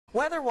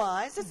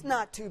Weather-wise, it's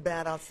not too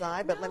bad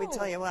outside, but let me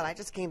tell you what, I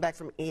just came back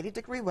from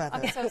 80-degree weather.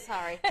 I'm so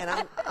sorry. And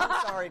I'm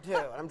sorry, too.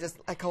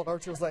 I called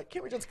Archie, was like,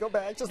 can't we just go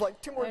back just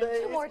like 2 more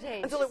days? 2 more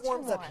days. Until it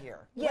warms up here.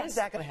 Yes. When is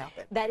that going to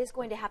happen? That is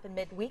going to happen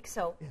midweek,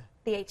 so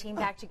the A-team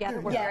back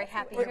together. We're very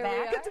happy you're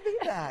back. Good to be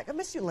back. I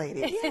miss you,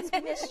 ladies. Yes, I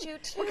missed you,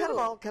 too. We're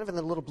kind of in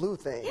the little blue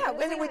thing. Yeah,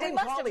 we didn't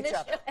call each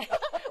other.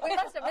 We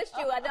must have missed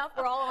you enough.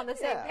 We're all on the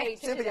same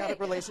page today.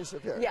 Symbiotic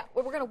relationship here. Yeah,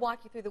 well, we're going to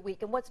walk you through the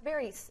week. And what's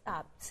very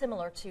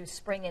similar to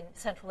spring in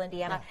central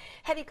Indiana,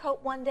 heavy coat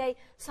one day,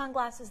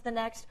 sunglasses the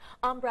next,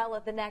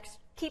 umbrella the next.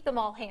 Keep them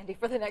all handy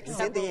for the next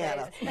several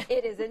days.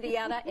 It is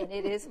Indiana, and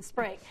it is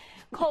spring.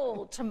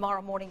 Cold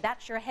tomorrow morning.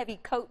 That's your heavy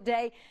coat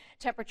day.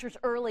 Temperatures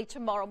early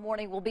tomorrow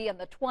morning will be in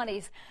the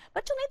 20s,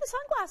 but you'll need the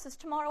sunglasses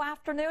tomorrow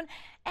afternoon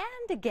and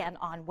again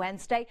on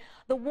Wednesday.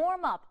 The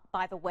warm-up,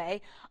 by the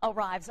way,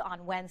 arrives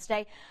on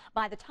Wednesday.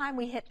 By the time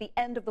we hit the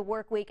end of the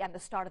work week and the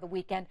start of the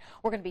weekend,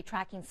 we're going to be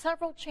tracking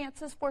several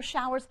chances for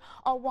showers.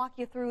 I'll walk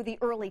you through the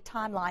early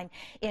timeline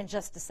in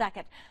just a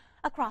second.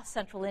 Across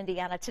central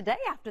Indiana today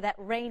after that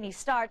rainy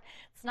start.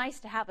 It's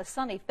nice to have a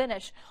sunny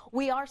finish.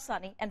 We are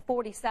sunny and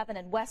 47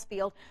 in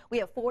Westfield. We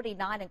have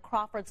 49 in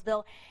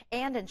Crawfordsville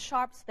and in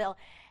Sharpsville.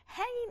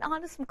 Hanging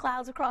on to some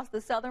clouds across the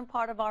southern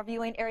part of our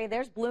viewing area.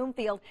 There's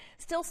Bloomfield.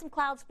 Still some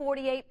clouds,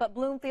 48, but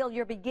Bloomfield,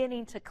 you're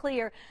beginning to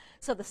clear.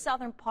 So the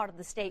southern part of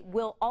the state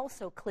will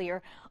also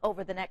clear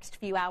over the next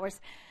few hours.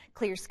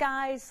 Clear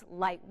skies,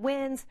 light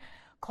winds,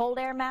 cold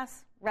air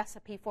mass.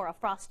 Recipe for a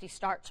frosty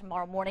start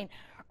tomorrow morning.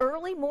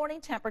 Early morning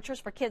temperatures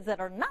for kids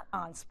that are not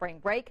on spring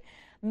break.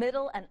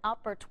 Middle and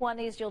upper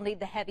 20s. You'll need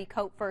the heavy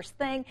coat first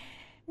thing.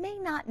 May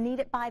not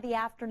need it by the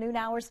afternoon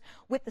hours.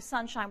 With the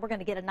sunshine, we're going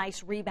to get a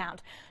nice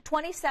rebound.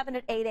 27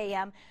 at 8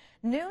 a.m.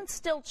 Noon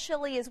still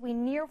chilly as we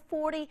near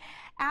 40.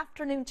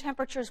 Afternoon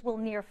temperatures will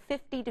near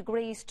 50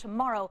 degrees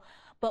tomorrow,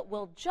 but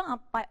will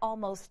jump by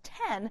almost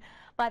 10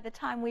 by the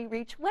time we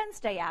reach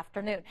Wednesday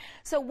afternoon.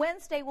 So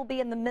Wednesday will be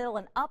in the middle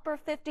and upper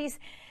 50s.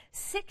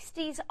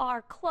 60s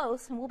are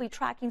close, and we'll be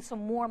tracking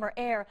some warmer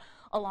air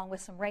along with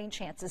some rain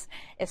chances,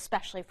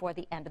 especially for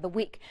the end of the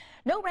week.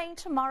 No rain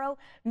tomorrow,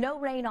 no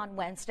rain on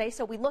Wednesday.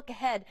 So we look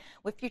ahead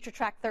with Future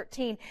Track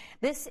 13.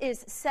 This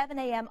is 7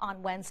 a.m.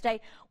 on Wednesday.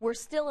 We're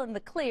still in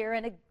the clear,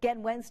 and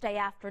again Wednesday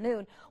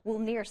afternoon we'll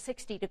near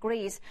 60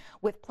 degrees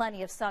with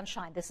plenty of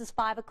sunshine. This is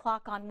 5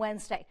 o'clock on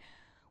Wednesday.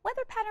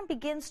 Weather pattern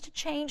begins to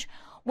change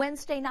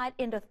Wednesday night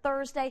into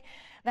Thursday.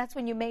 That's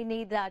when you may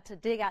need to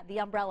dig out the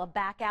umbrella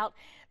back out.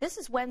 This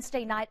is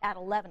Wednesday night at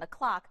 11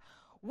 o'clock.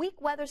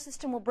 Weak weather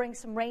system will bring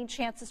some rain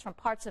chances from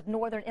parts of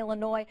northern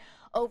Illinois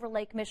over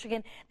Lake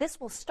Michigan.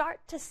 This will start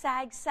to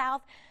sag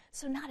south,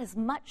 so not as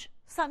much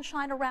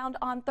sunshine around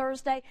on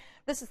Thursday.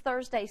 This is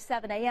Thursday,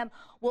 7 a.m.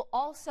 We'll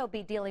also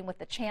be dealing with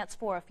the chance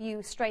for a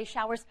few stray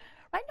showers.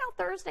 Right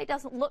now, Thursday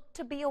doesn't look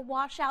to be a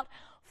washout.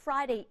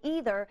 Friday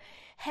either.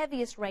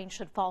 Heaviest rain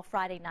should fall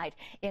Friday night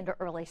into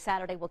early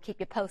Saturday. We'll keep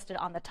you posted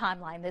on the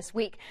timeline this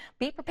week.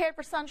 Be prepared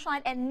for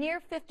sunshine and near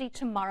 50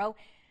 tomorrow.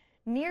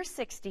 Near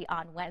 60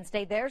 on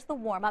Wednesday. There's the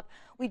warm-up.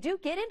 We do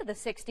get into the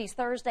 60s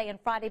Thursday and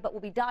Friday, but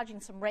we'll be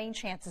dodging some rain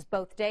chances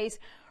both days.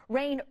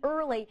 Rain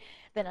early,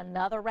 then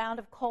another round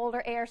of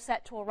colder air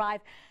set to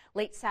arrive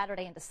late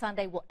Saturday into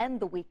Sunday. We'll end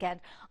the weekend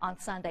on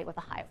Sunday with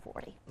a high of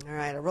 40. All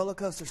right, a roller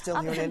coaster still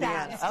here in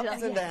Indiana.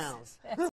 Ups and downs.